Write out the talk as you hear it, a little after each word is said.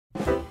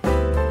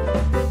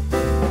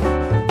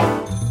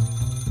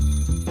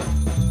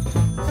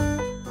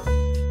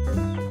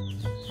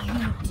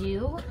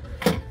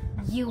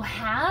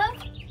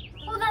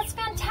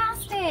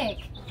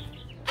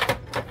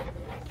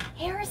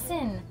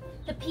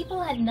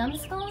people at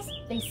Numskulls,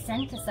 they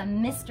sent us a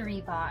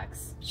mystery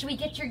box. Should we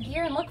get your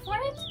gear and look for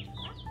it?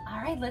 All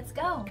right, let's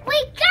go.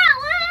 We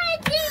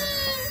got one!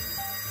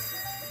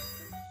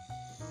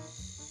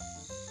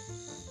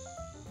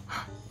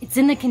 It's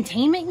in the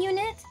containment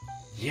unit?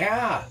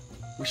 Yeah,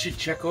 we should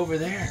check over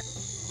there.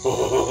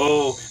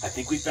 Oh, I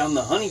think we found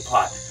the honey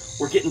pot.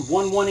 We're getting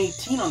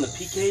 1/118 on the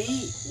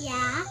PKE.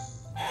 Yeah.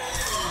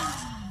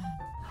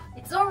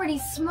 It's already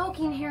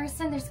smoking,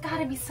 Harrison. There's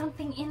gotta be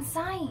something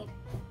inside.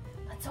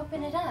 Let's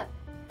open it up.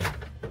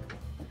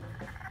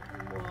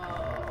 Whoa.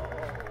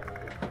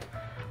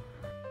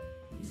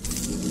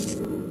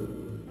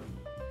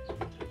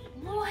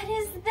 What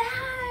is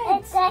that?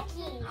 It's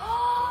ducky.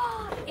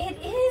 It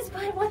is,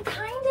 but what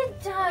kind of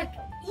duck?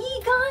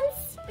 Egon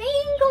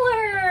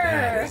Spengler.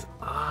 That is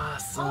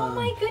awesome. Oh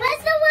my goodness.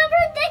 That's a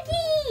rubber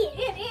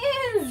ducky. It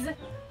is.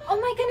 Oh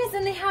my goodness,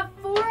 and they have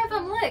 4 of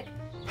them. Look.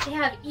 They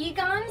have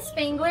Egon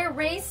Spengler,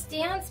 Ray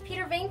Stantz,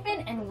 Peter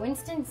Venkman, and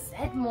Winston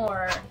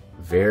Sedmore.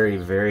 Very,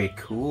 very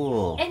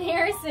cool. And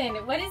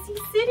Harrison, what is he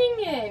sitting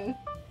in?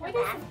 What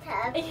is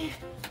Bathtub.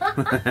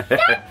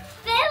 That's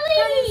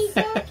Billy.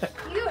 so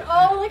cute.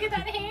 Oh, look at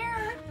that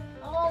hair.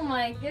 Oh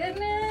my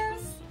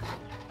goodness.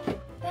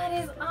 That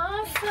is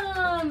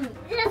awesome.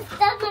 This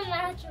doesn't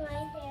match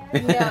my hair.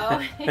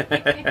 No.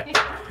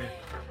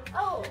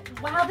 Oh,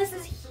 wow, this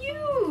is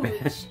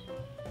huge.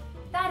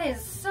 That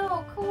is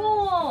so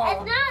cool.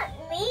 It's not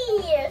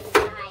medium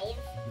size.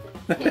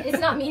 It's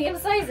not medium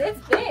size,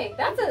 it's big.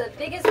 That's the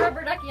biggest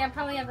rubber ducky I've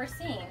probably ever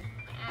seen.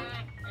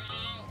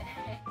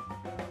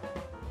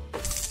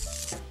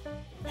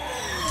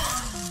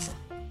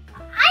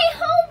 I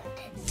hope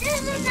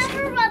there's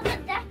another rubber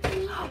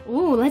ducky.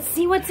 Ooh, let's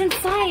see what's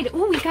inside.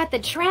 Ooh, we got the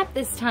trap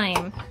this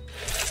time.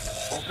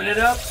 Open it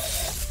up.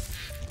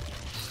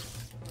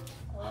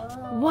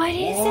 What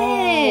is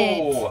it?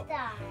 Whoa.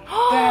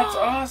 That's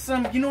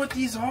awesome. You know what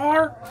these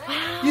are?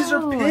 Wow. These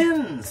are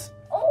pins.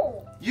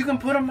 Oh. You can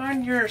put them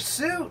on your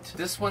suit.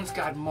 This one's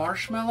got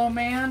Marshmallow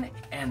Man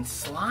and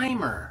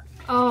Slimer.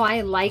 Oh,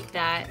 I like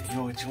that. You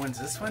know which ones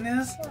this one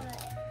is?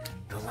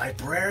 The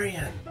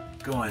librarian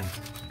going,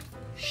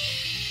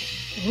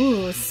 shh.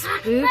 Ooh,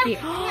 spooky.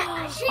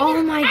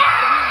 Oh my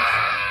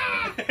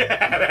gosh.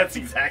 That's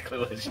exactly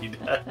what she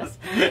does.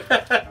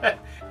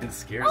 It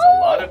scares a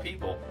lot of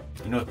people.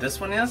 You know what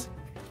this one is?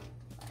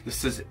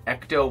 This is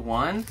Ecto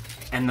 1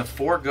 and the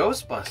 4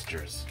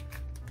 Ghostbusters.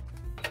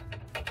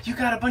 You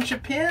got a bunch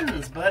of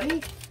pins,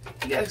 buddy.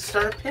 You gotta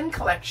start a pin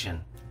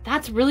collection.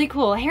 That's really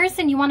cool.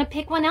 Harrison, you want to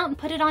pick one out and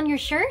put it on your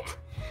shirt?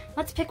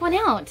 Let's pick one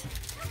out.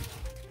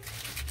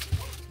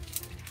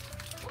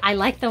 I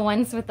like the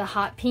ones with the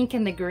hot pink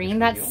and the green.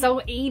 That's so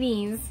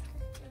 80s.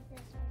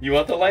 You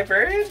want the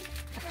librarian?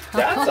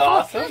 That's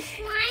awesome.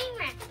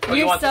 Slimer. Oh,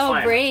 You're want the so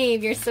Slimer.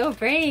 brave. You're so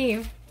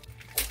brave.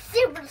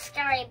 Super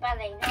scary, but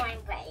I know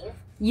I'm brave.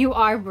 You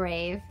are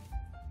brave.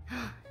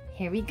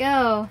 Here we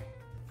go.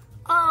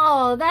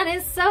 Oh, that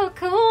is so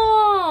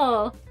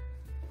cool.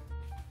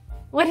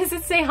 What does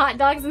it say? Hot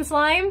dogs and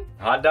slime?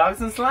 Hot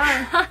dogs and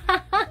slime.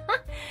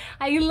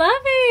 I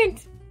love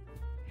it.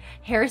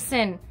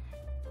 Harrison,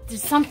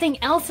 there's something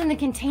else in the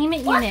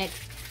containment unit.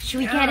 Should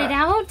we get it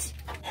out?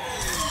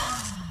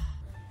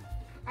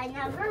 I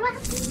never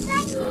left this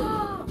ducky.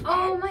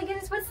 Oh my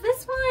goodness, what's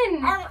this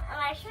one?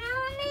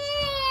 Marshmallow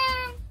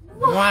Man.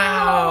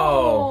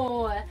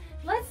 Wow.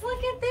 Let's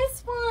look at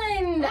this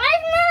one.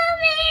 Marshmallow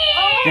Man.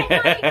 Oh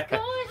my gosh.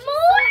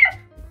 More?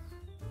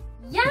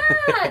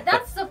 Yeah,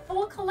 that's the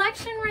full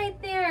collection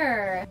right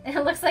there.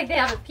 It looks like they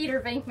have a Peter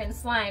Venkman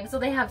slime. So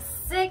they have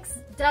 6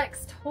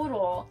 ducks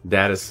total.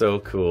 That is so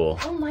cool.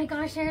 Oh my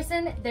gosh,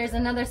 Harrison, there's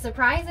another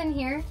surprise in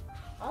here.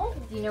 Oh,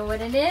 do you know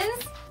what it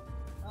is?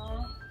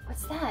 Oh.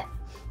 What's that?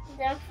 He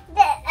Does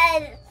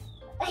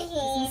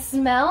he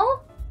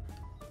smell?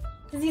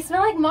 Does he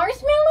smell like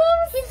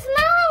marshmallows?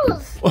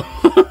 smells.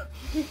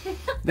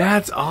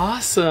 That's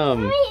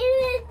awesome.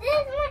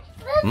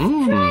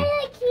 Let's try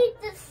to keep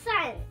the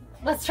scent.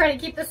 Let's try to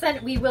keep the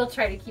scent. We will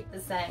try to keep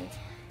the scent.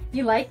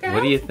 You like that?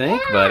 What do you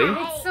think, Yeah. buddy?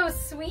 It's so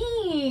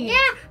sweet.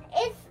 Yeah,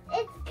 it's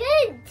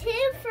good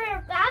too for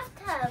a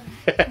bathtub.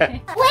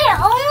 We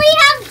only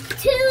have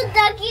 2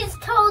 duckies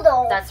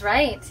total. That's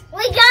right.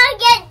 We gotta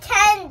get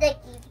 10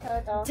 duckies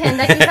total. 10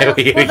 duckies. Well,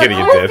 We the gotta get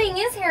cool that. thing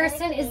is,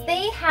 Harrison, is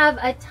they have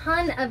a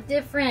ton of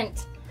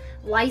different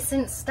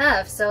licensed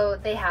stuff. So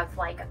they have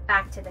like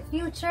Back to the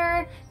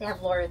Future, they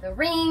have Lord of the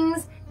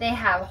Rings, they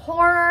have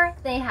horror,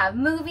 they have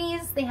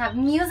movies, they have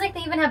music,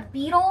 they even have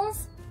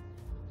Beatles.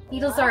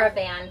 Beatles are a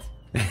band.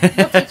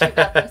 We'll teach you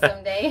about them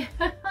someday.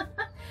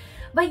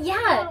 But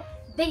yeah,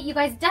 you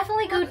guys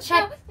definitely go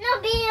check.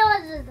 No,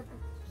 Beatles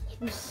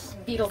is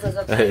Beatles is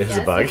a bug. It's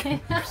a bug.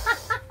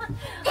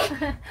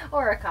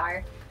 Or a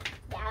car.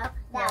 No.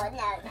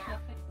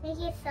 Thank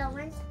you so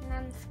much,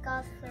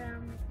 Numskull, for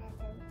all my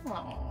presents.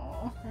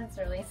 Oh, that's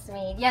really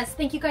sweet. Yes,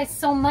 thank you guys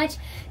so much.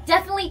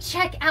 Definitely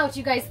check out,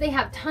 you guys. They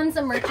have tons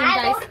of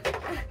merchandise.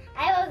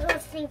 I will go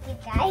thank you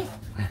guys.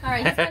 All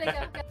right, he's gonna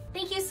go.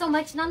 Thank you so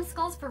much,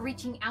 Numskulls, for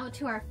reaching out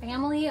to our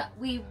family.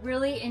 We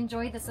really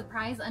enjoyed the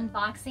surprise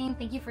unboxing.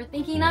 Thank you for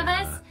thinking of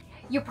us.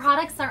 Your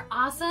products are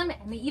awesome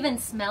and they even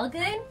smell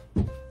good.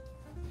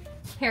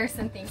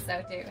 Harrison thinks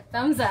so too.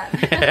 Thumbs up.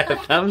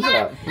 Thumbs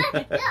up.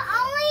 The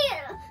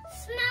only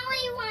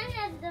smelly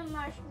one is the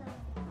marshmallow.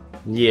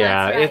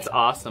 Yeah, That's right. it's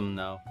awesome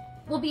though.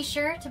 We'll be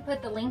sure to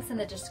put the links in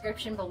the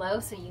description below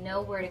so you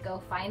know where to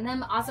go find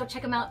them. Also,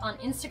 check them out on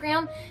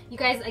Instagram. You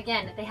guys,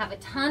 again, they have a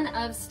ton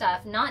of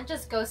stuff, not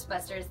just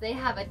Ghostbusters. They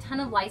have a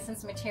ton of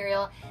licensed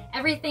material,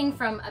 everything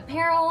from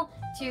apparel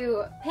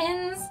to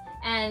pins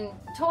and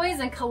toys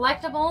and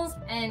collectibles.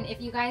 And if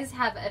you guys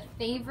have a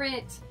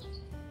favorite,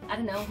 I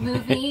don't know,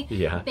 movie,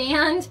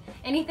 band,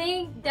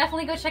 anything,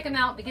 definitely go check them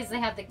out because they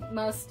have the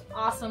most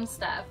awesome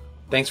stuff.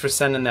 Thanks for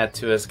sending that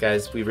to us,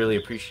 guys. We really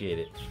appreciate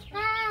it.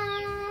 Bye.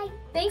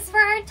 Thanks for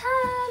our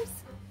time.